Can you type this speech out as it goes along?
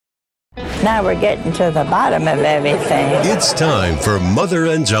Now we're getting to the bottom of everything. It's time for Mother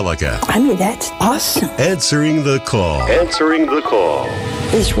Angelica. I mean, that's awesome. Answering the call. Answering the call.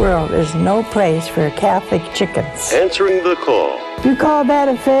 This world is no place for Catholic chickens. Answering the call. You call that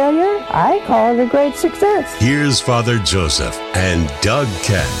a failure? I call it a great success. Here's Father Joseph and Doug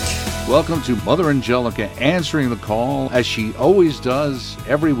Keck. Welcome to Mother Angelica answering the call, as she always does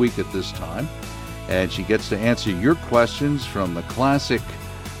every week at this time. And she gets to answer your questions from the classic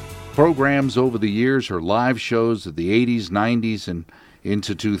programs over the years, her live shows of the 80s, 90s, and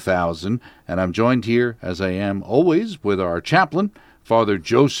into 2000. And I'm joined here, as I am always, with our chaplain, Father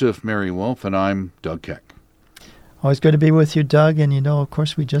Joseph Mary Wolf, and I'm Doug Keck. Always good to be with you, Doug. And, of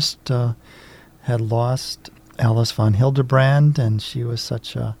course, we just had lost Alice von Hildebrand, and she was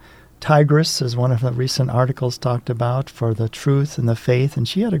such a tigress, as one of the recent articles talked about, for the truth and the faith. And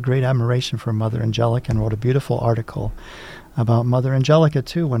she had a great admiration for Mother Angelica and wrote a beautiful article about Mother Angelica,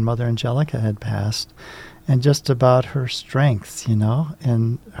 too, when Mother Angelica had passed, and just about her strength,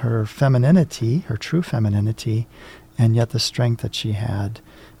 and her femininity, her true femininity, and yet the strength that she had.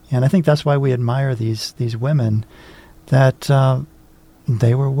 And I think that's why we admire these women, that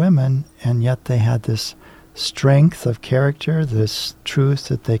they were women, and yet they had this strength of character, this truth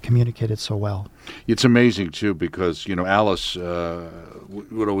that they communicated so well. It's amazing, too, because, Alice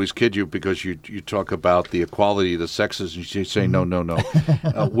would always kid you because you talk about the equality of the sexes, and she'd say, no.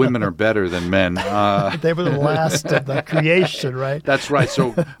 Women are better than men. They were the last of the creation, right? That's right.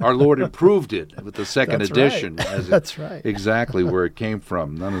 So our Lord improved it with the second edition. Right. That's right. Exactly where it came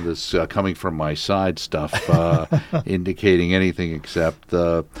from. None of this coming from my side stuff indicating anything except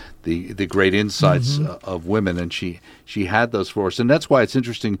the great insights of women, and she had those for us. And that's why it's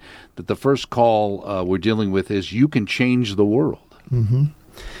interesting that the first call we're dealing with is you can change the world. Mm-hmm.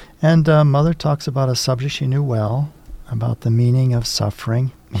 And Mother talks about a subject she knew well, about the meaning of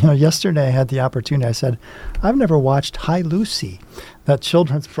suffering. Yesterday I had the opportunity, I said, I've never watched Hi Lucy, that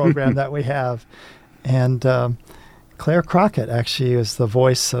children's program that we have. And Claire Crockett actually is the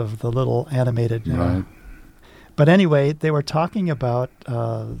voice of the little animated. Right. But anyway, they were talking about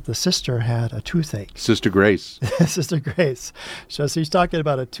the sister had a toothache. Sister Grace. Sister Grace. So she's talking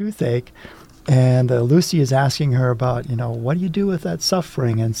about a toothache, and Lucy is asking her about, what do you do with that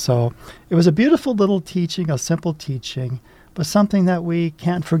suffering? And so it was a beautiful little teaching, a simple teaching, but something that we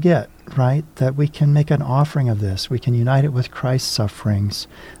can't forget, right? That we can make an offering of this. We can unite it with Christ's sufferings,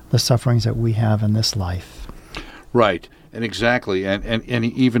 the sufferings that we have in this life. Right. And exactly, and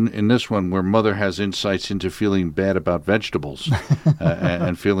even in this one where Mother has insights into feeling bad about vegetables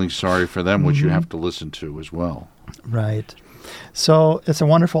and feeling sorry for them, which you have to listen to as well. Right. So it's a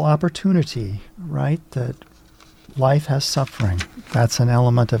wonderful opportunity, right, that life has suffering. That's an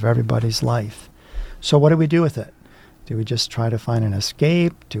element of everybody's life. So what do we do with it? Do we just try to find an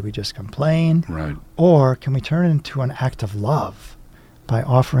escape? Do we just complain? Right. Or can we turn it into an act of love by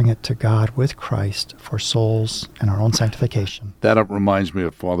offering it to God with Christ for souls and our own sanctification? That reminds me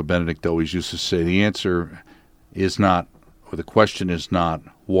of Father Benedict always used to say, the answer is not, or the question is not,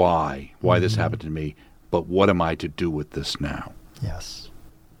 why this happened to me, but what am I to do with this now? Yes.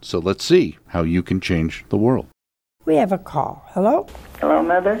 So let's see how you can change the world. We have a call. Hello? Hello,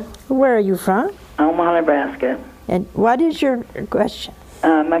 Mother. Where are you from? Omaha, Nebraska. And what is your question?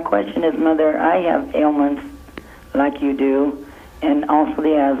 My question is, Mother, I have ailments like you do, and also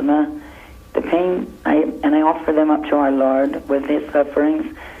the asthma, the pain, I offer them up to our Lord with His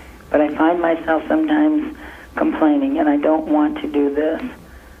sufferings, but I find myself sometimes complaining, and I don't want to do this.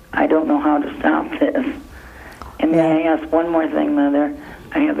 I don't know how to stop this. And may I ask one more thing, Mother?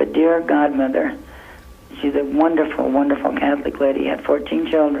 I have a dear godmother. She's a wonderful, wonderful Catholic lady, had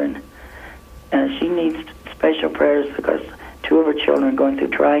 14 children. She needs special prayers because 2 of her children are going through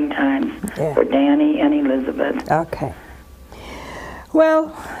trying times, for Danny and Elizabeth. Okay.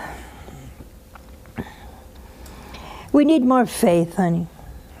 Well, we need more faith, honey.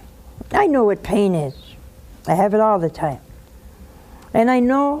 I know what pain is. I have it all the time. And I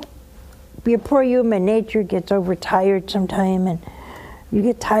know your poor human nature gets overtired sometime, and you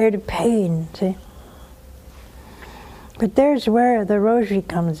get tired of pain, see? But there's where the rosary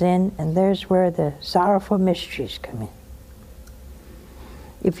comes in, and there's where the sorrowful mysteries come in.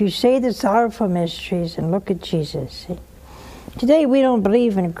 If you say the sorrowful mysteries and look at Jesus, see? Today we don't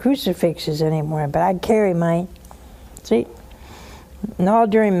believe in crucifixes anymore, but I carry mine. See? And all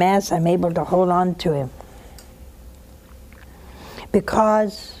during Mass I'm able to hold on to him.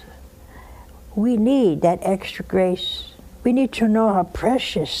 Because we need that extra grace. We need to know how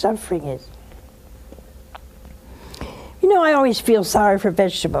precious suffering is. I always feel sorry for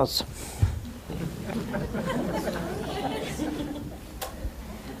vegetables.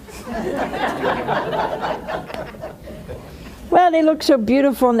 Well, they look so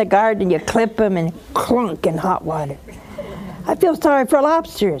beautiful in the garden. You clip them and clunk in hot water. I feel sorry for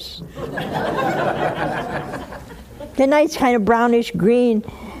lobsters. They're nice, kind of brownish green,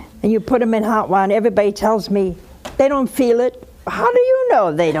 and you put them in hot water. Everybody tells me they don't feel it. How do you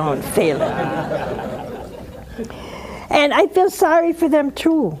know they don't feel it? And I feel sorry for them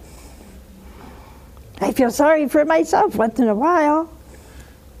too. I feel sorry for myself once in a while.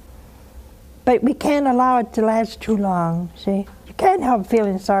 But we can't allow it to last too long, see? You can't help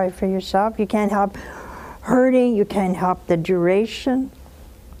feeling sorry for yourself. You can't help hurting. You can't help the duration.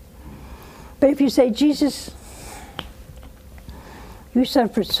 But if you say, Jesus, you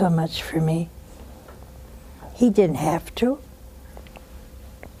suffered so much for me. He didn't have to.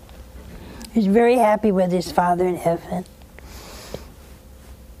 He's very happy with his Father in heaven.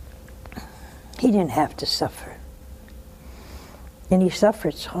 He didn't have to suffer. And he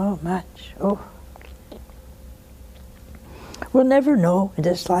suffered so much. Oh. We'll never know in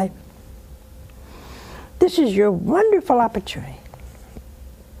this life. This is your wonderful opportunity.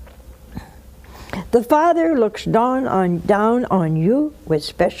 The Father looks down on you with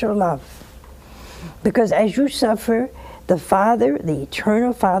special love. Because as you suffer, the Father, the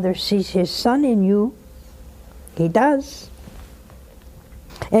eternal Father, sees his Son in you. He does.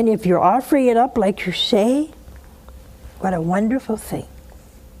 And if you're offering it up like you say, what a wonderful thing.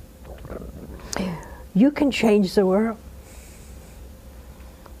 You can change the world.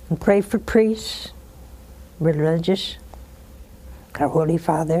 And pray for priests, religious, our Holy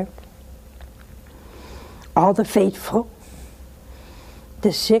Father, all the faithful,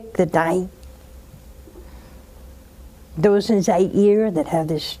 the sick, the dying, those in Zaire that have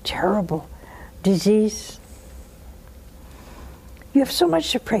this terrible disease. You have so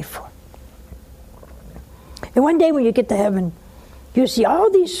much to pray for. And one day when you get to heaven, you'll see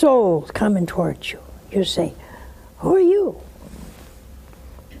all these souls coming towards you. You'll say, who are you?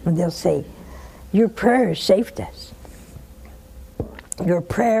 And they'll say, your prayers saved us. Your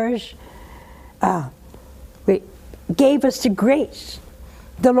prayers gave us the grace.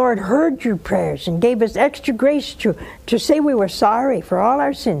 The Lord heard your prayers and gave us extra grace to say we were sorry for all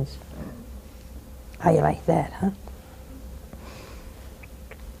our sins. How you like that, huh?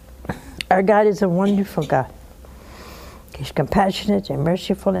 Our God is a wonderful God. He's compassionate and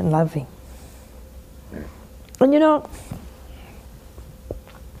merciful and loving. And you know,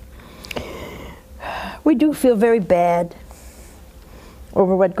 we do feel very bad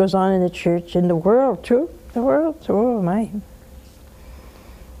over what goes on in the church, in the world too. The world, oh my.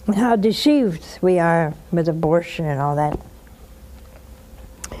 And how deceived we are with abortion and all that.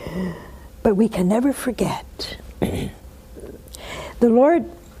 But we can never forget. The Lord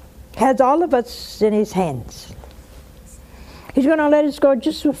has all of us in his hands. He's going to let us go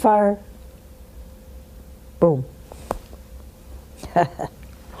just so far. Boom.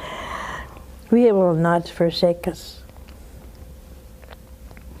 He will not forsake us.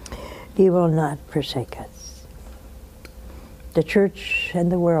 He will not forsake us. The church and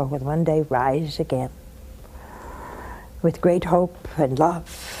the world will one day rise again with great hope and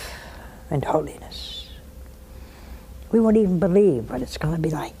love and holiness. We won't even believe what it's going to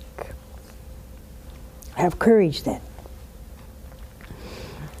be like. Have courage then.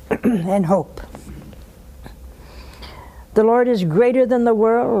 And hope. The Lord is greater than the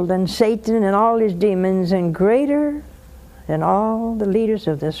world and Satan and all his demons, and greater than all the leaders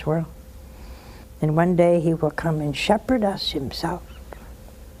of this world. And one day he will come and shepherd us himself.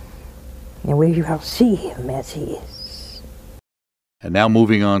 And we will see him as he is. And now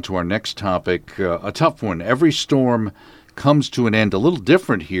moving on to our next topic, a tough one. Every storm comes to an end. A little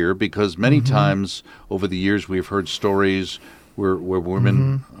different here because many times over the years we've heard stories where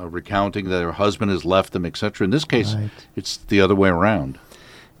women are recounting that their husband has left them, etc. In this case, it's the other way around.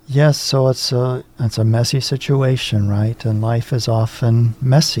 Yes, so it's a messy situation, right? And life is often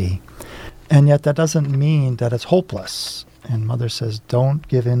messy. And yet that doesn't mean that it's hopeless. And Mother says, don't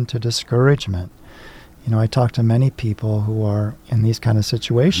give in to discouragement. You know, I talk to many people who are in these kind of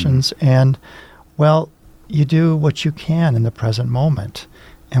situations, and, well, you do what you can in the present moment.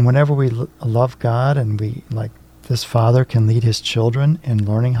 And whenever we love God and we, like this father can lead his children in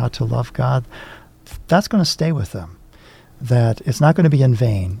learning how to love God, that's going to stay with them. That it's not going to be in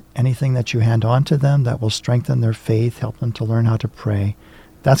vain. Anything that you hand on to them that will strengthen their faith, help them to learn how to pray,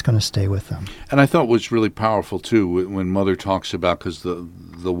 that's going to stay with them. And I thought was really powerful, too, when Mother talks about, because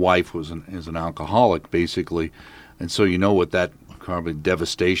the wife is an alcoholic, basically, and so you know what that probably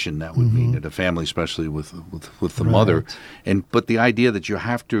devastation that would mean in a family, especially with the mother. But the idea that you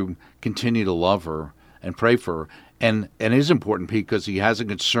have to continue to love her and pray for her, And it is important because he has a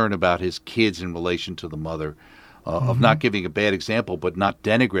concern about his kids in relation to the mother, of not giving a bad example, but not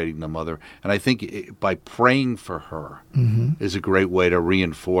denigrating the mother. And I think by praying for her is a great way to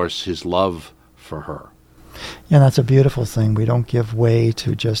reinforce his love for her. Yeah, that's a beautiful thing. We don't give way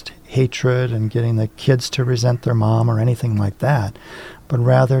to just hatred and getting the kids to resent their mom or anything like that, but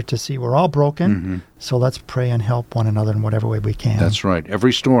rather to see we're all broken, so let's pray and help one another in whatever way we can. That's right.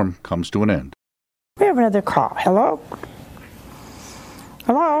 Every storm comes to an end. We have another call. Hello?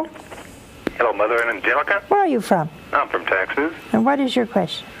 Hello? Hello, Mother and Angelica. Where are you from? I'm from Texas. And what is your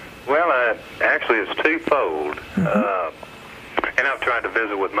question? Well, actually, it's twofold. And I've tried to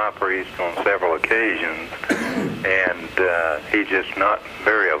visit with my priest on several occasions, and he's just not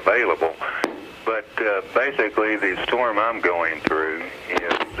very available. But basically, the storm I'm going through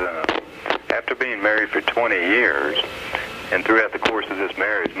is after being married for 20 years, and throughout the course of this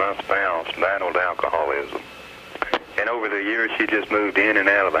marriage, my spouse battled alcoholism. And over the years, she just moved in and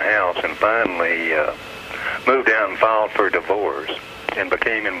out of the house and finally moved out and filed for divorce and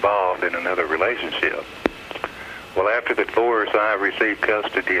became involved in another relationship. Well, after the divorce, I received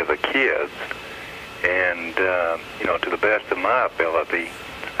custody of the kids. And, to the best of my ability,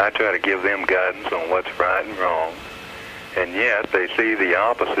 I try to give them guidance on what's right and wrong. And yet, they see the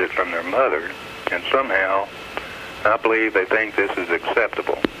opposite from their mother. And somehow, I believe they think this is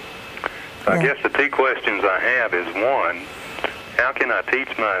acceptable. I guess the two questions I have is, one, how can I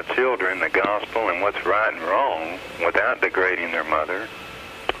teach my children the gospel and what's right and wrong without degrading their mother?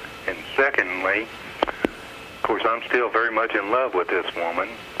 And secondly, of course, I'm still very much in love with this woman,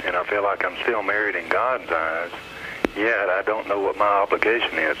 and I feel like I'm still married in God's eyes, yet I don't know what my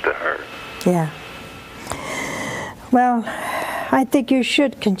obligation is to her. Yeah. Well, I think you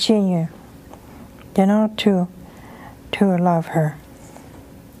should continue, to love her.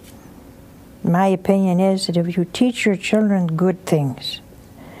 My opinion is that if you teach your children good things,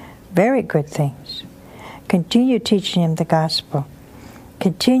 very good things, continue teaching them the gospel,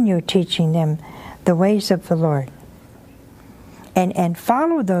 continue teaching them the ways of the Lord, and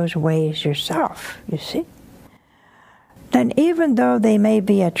follow those ways yourself, you see, then even though they may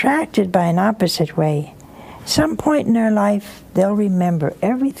be attracted by an opposite way, some point in their life they'll remember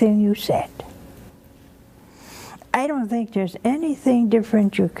everything you said. I don't think there's anything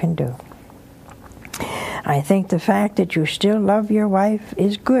different you can do. I think the fact that you still love your wife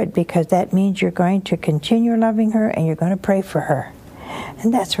is good, because that means you're going to continue loving her and you're going to pray for her.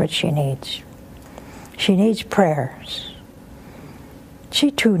 And that's what she needs. She needs prayers.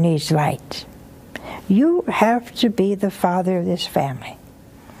 She too needs light. You have to be the father of this family.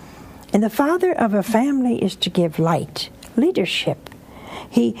 And the father of a family is to give light, leadership.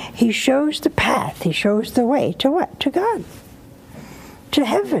 He shows the path. He shows the way. To what? To God. To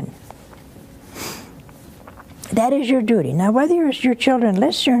heaven. That is your duty. Now, whether your children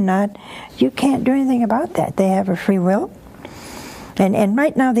listen or not, you can't do anything about that. They have a free will. And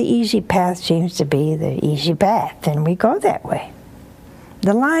right now, the easy path seems to be the easy path, and we go that way.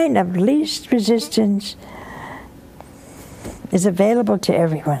 The line of least resistance is available to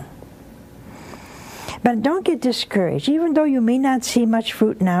everyone. But don't get discouraged. Even though you may not see much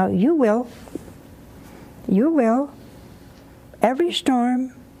fruit now, you will. You will. Every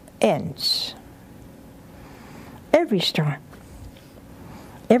storm ends. Every storm.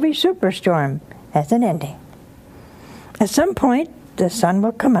 Every superstorm has an ending. At some point, the sun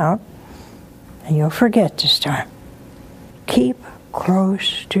will come out, and you'll forget the storm. Keep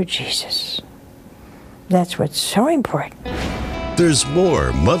close to Jesus. That's what's so important. There's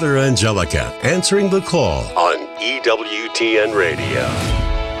more Mother Angelica answering the call on EWTN Radio.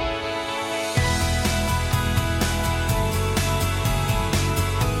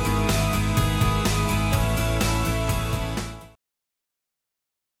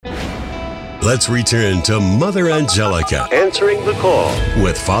 Let's return to Mother Angelica answering the call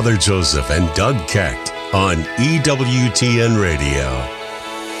with Father Joseph and Doug Kecht on EWTN Radio.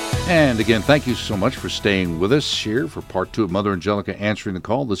 And again, thank you so much for staying with us here for part 2 of Mother Angelica Answering the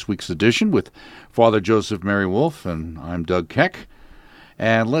Call, this week's edition with Father Joseph Mary Wolf, and I'm Doug Keck.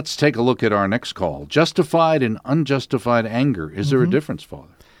 And let's take a look at our next call. Justified and unjustified anger. Is there a difference, Father?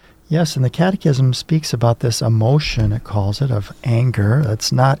 Yes, and the Catechism speaks about this emotion, it calls it, of anger.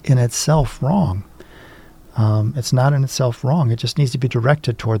 That's not in itself wrong. It's not in itself wrong. It just needs to be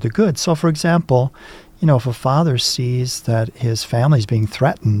directed toward the good. So, for example, if a father sees that his family is being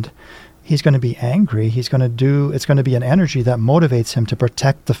threatened, he's going to be angry. It's going to be an energy that motivates him to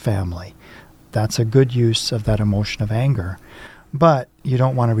protect the family. That's a good use of that emotion of anger. But you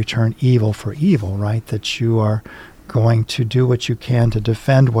don't want to return evil for evil, right? That you are going to do what you can to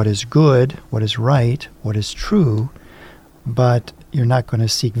defend what is good, what is right, what is true, but you're not going to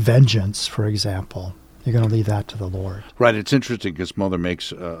seek vengeance, for example. You're going to leave that to the Lord. Right. It's interesting because Mother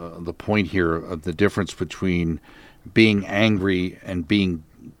makes the point here of the difference between being angry and being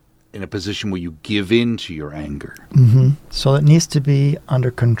in a position where you give in to your anger. Mm-hmm. So it needs to be under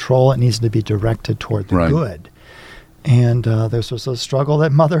control. It needs to be directed toward the good. And this was a struggle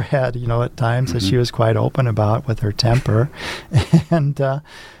that Mother had, at times that she was quite open about with her temper. And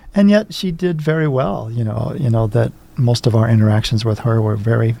yet she did very well, that most of our interactions with her were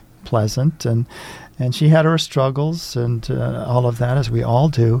very pleasant. And she had her struggles and all of that, as we all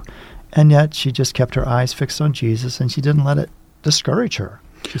do. And yet she just kept her eyes fixed on Jesus, and she didn't let it discourage her.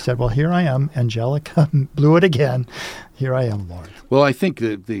 She said, well, here I am. Angelica blew it again. Here I am, Lord. Well, I think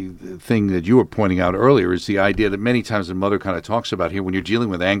the thing that you were pointing out earlier is the idea that many times the Mother kind of talks about here, when you're dealing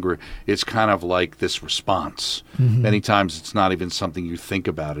with anger, it's kind of like this response. Mm-hmm. Many times it's not even something you think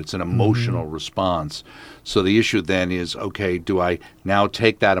about. It's an emotional response. So the issue then is, okay, do I now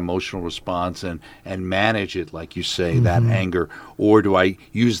take that emotional response and manage it, like you say, that anger, or do I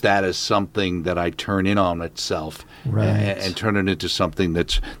use that as something that I turn in on itself and turn it into something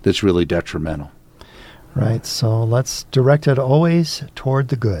that's really detrimental? Right, so let's direct it always toward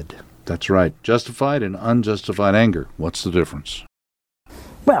the good. That's right. Justified and unjustified anger. What's the difference?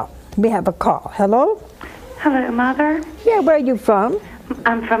 Well, we have a call. Hello? Hello, Mother. Yeah, where are you from?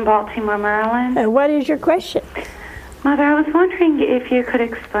 I'm from Baltimore, Maryland. And what is your question? Mother, I was wondering if you could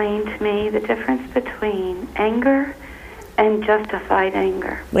explain to me the difference between anger and justified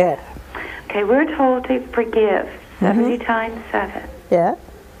anger. Yeah. Okay, we're told to forgive 70 times 7. Yeah.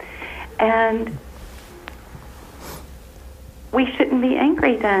 And we shouldn't be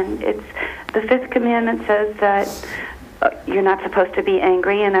angry then. It's the 5th commandment says that you're not supposed to be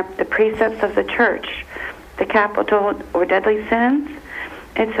angry, and the precepts of the church, the capital or deadly sins,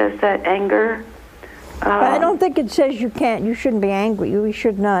 it says that anger... but I don't think it says you shouldn't be angry. We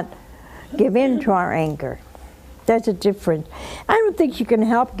should not give in to our anger. That's a difference. I don't think you can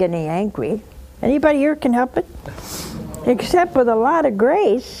help getting angry. Anybody here can help it? Except with a lot of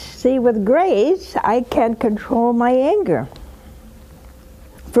grace. See, with grace, I can control my anger.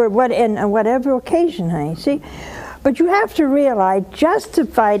 For whatever occasion, honey. See? But you have to realize,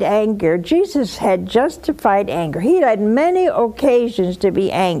 justified anger, Jesus had justified anger. He had many occasions to be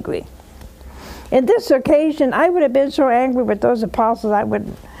angry. In this occasion, I would have been so angry with those apostles,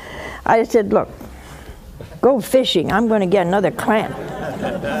 I said, look, go fishing. I'm going to get another clam.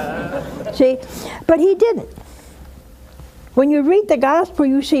 See? But he didn't. When you read the gospel,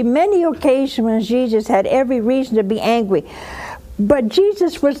 you see many occasions when Jesus had every reason to be angry. But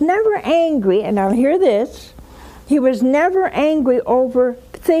Jesus was never angry, and now hear this, he was never angry over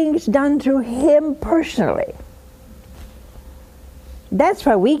things done to him personally. That's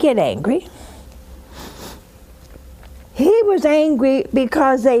why we get angry. He was angry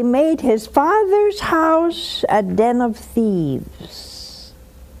because they made his Father's house a den of thieves.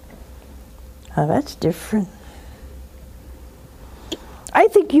 Oh, that's different. I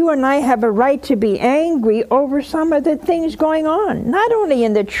think you and I have a right to be angry over some of the things going on, not only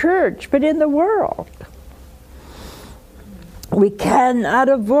in the church, but in the world. We cannot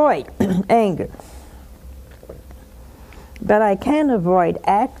avoid anger. But I can avoid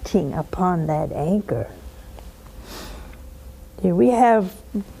acting upon that anger. We have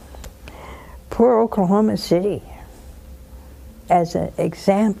poor Oklahoma City as an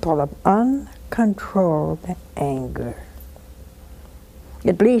example of uncontrolled anger.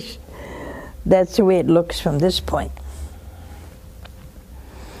 At least that's the way it looks from this point.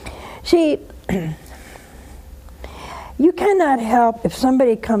 See, you cannot help if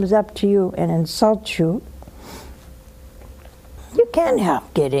somebody comes up to you and insults you. You can't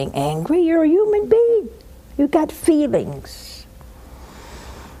help getting angry. You're a human being. You got feelings.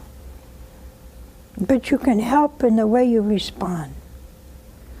 But you can help in the way you respond.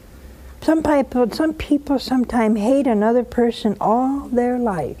 Some people sometimes hate another person all their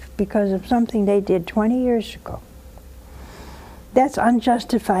life because of something they did 20 years ago. That's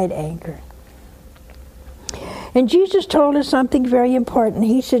unjustified anger. And Jesus told us something very important.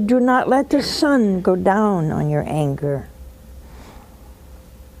 He said, do not let the sun go down on your anger.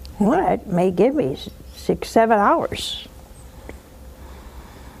 Well, it may give me 6-7 hours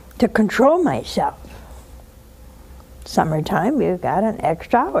to control myself. Summertime, you've got an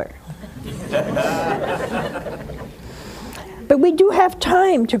extra hour. But we do have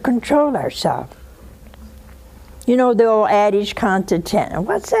time to control ourselves. You know the old adage, count to 10.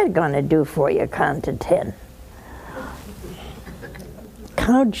 What's that going to do for you, count to 10?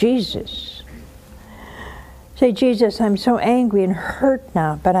 Count Jesus. Say, Jesus, I'm so angry and hurt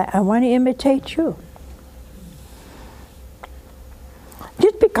now, but I want to imitate you.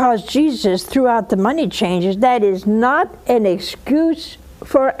 Just because Jesus threw out the money changers, that is not an excuse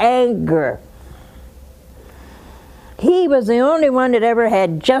for anger. He was the only one that ever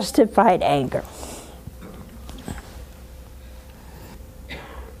had justified anger.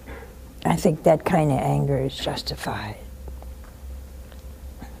 I think that kind of anger is justified.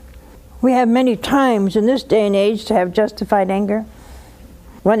 We have many times in this day and age to have justified anger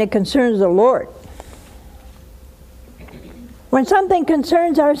when it concerns the Lord. When something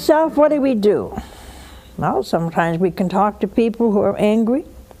concerns ourselves, what do? Well, sometimes we can talk to people who are angry.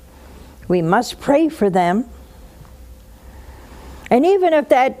 We must pray for them. And even if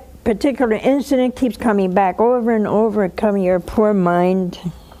that particular incident keeps coming back over and over, coming your poor mind,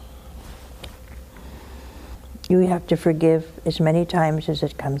 you have to forgive as many times as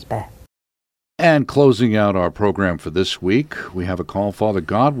it comes back. And closing out our program for this week, we have a call, Father,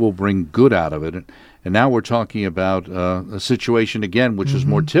 God will bring good out of it. And now we're talking about a situation, again, which is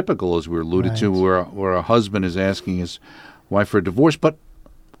more typical, as we alluded to, where a husband is asking his wife for a divorce, but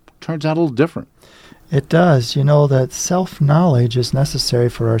turns out a little different. It does. You know that self-knowledge is necessary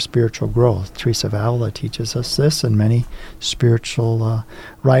for our spiritual growth. Teresa of Avila teaches us this, and many spiritual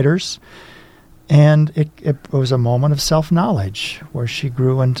writers. And it was a moment of self-knowledge where she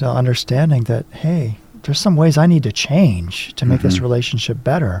grew into understanding that, hey, there's some ways I need to change to make this relationship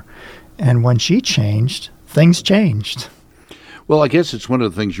better. And when she changed, things changed. Well, I guess it's one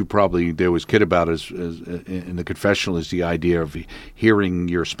of the things you probably they always kid about is in the confessional is the idea of hearing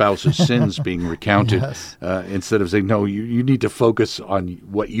your spouse's sins being recounted instead of saying, no, you need to focus on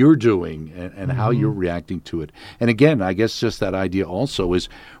what you're doing and how you're reacting to it. And again, I guess just that idea also is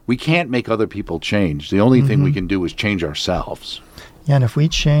we can't make other people change. The only thing we can do is change ourselves. Yeah, and if we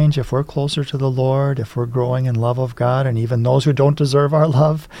change, if we're closer to the Lord, if we're growing in love of God, and even those who don't deserve our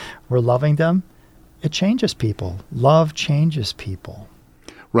love, we're loving them, it changes people. Love changes people.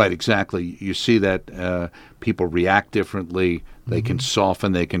 Right, exactly. You see that people react differently. They can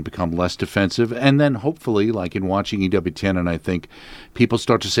soften. They can become less defensive. And then hopefully, like in watching EWTN, and I think people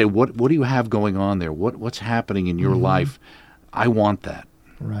start to say, what do you have going on there? What's happening in your life? I want that.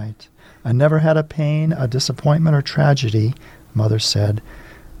 Right. I never had a pain, a disappointment, or tragedy, Mother said,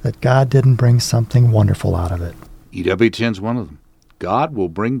 that God didn't bring something wonderful out of it. EWTN's one of them. God will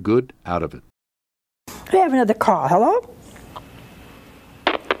bring good out of it. We have another call. Hello?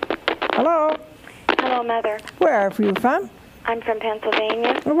 Hello? Hello, Mother. Where are you from? I'm from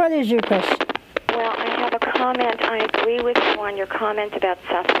Pennsylvania. What is your question? Well, I have a comment. I agree with you on your comment about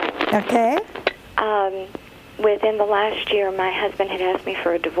suffering. Okay. Within the last year, my husband had asked me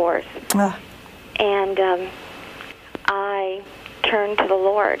for a divorce. And I turned to the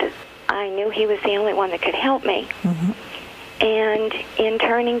Lord. I knew He was the only one that could help me. And in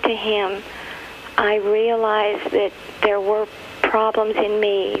turning to Him, I realized that there were problems in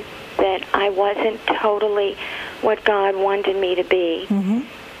me, that I wasn't totally what God wanted me to be.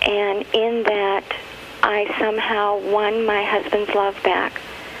 And in that, I somehow won my husband's love back.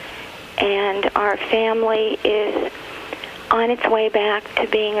 And our family is on its way back to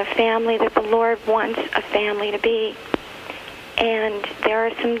being a family that the Lord wants a family to be. And there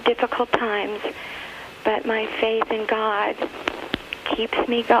are some difficult times, but my faith in God keeps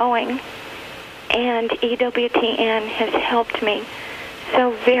me going. And EWTN has helped me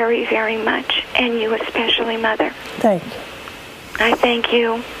so very, very much, and you especially, Mother. Thank you. I thank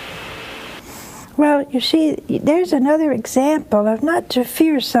you. Well, you see, there's another example of not to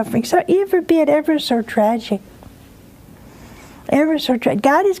fear suffering, so even be it ever so tragic. Ever so tragic.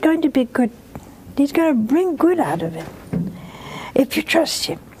 God is going to be good. He's going to bring good out of it if you trust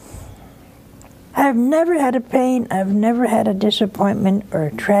Him. I've never had a pain, I've never had a disappointment or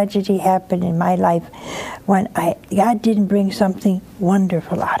a tragedy happen in my life when God didn't bring something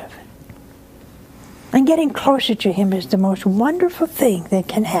wonderful out of it. And getting closer to Him is the most wonderful thing that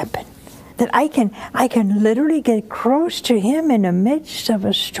can happen. That I can literally get close to Him in the midst of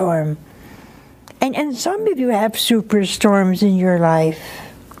a storm. And some of you have superstorms in your life,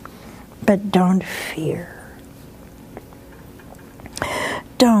 but don't fear.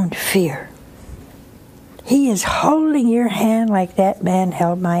 Don't fear. He is holding your hand like that man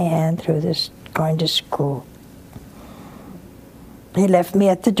held my hand through this going to school. He left me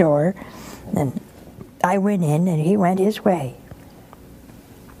at the door, and I went in, and he went his way.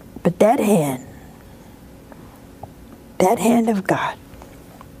 But that hand of God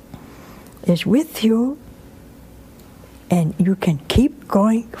is with you, and you can keep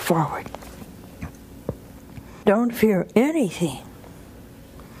going forward. Don't fear anything.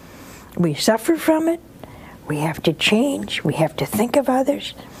 We suffer from it. We have to change. We have to think of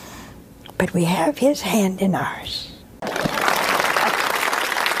others. But we have His hand in ours.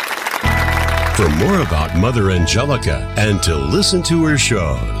 For more about Mother Angelica and to listen to her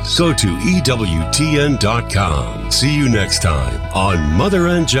shows, go to EWTN.com. See you next time on Mother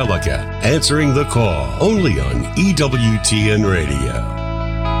Angelica, Answering the Call, only on EWTN Radio.